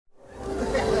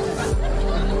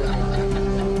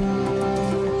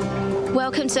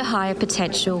Welcome to Higher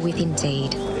Potential with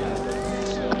Indeed.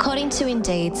 According to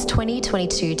Indeed's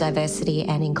 2022 Diversity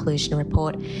and Inclusion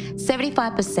Report,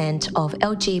 75% of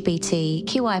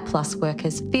LGBTQI+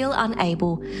 workers feel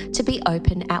unable to be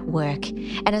open at work,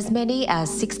 and as many as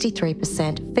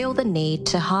 63% feel the need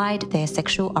to hide their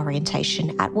sexual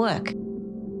orientation at work.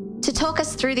 To talk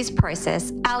us through this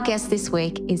process, our guest this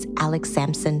week is Alex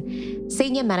Sampson,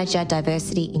 Senior Manager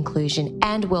Diversity, Inclusion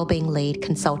and Wellbeing Lead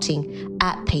Consulting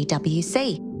at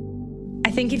PwC. I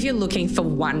think if you're looking for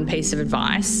one piece of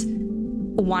advice,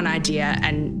 one idea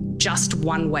and just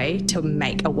one way to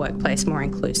make a workplace more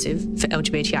inclusive for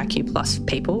LGBTIQ+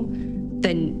 people,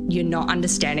 then you're not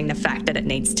understanding the fact that it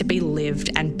needs to be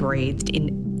lived and breathed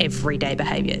in everyday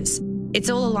behaviours. It's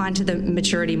all aligned to the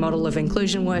maturity model of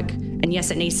inclusion work, and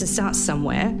yes, it needs to start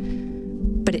somewhere,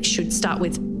 but it should start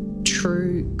with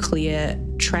true, clear,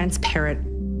 transparent,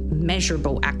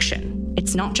 measurable action.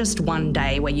 It's not just one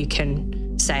day where you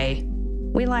can say,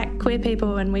 we like queer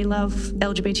people and we love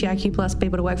LGBTIQ+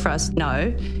 people to work for us.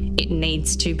 No, it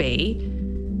needs to be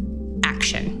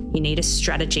action. You need a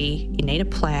strategy, you need a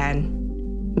plan.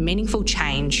 Meaningful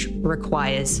change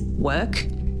requires work,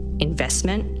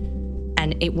 investment,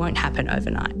 and it won't happen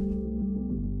overnight.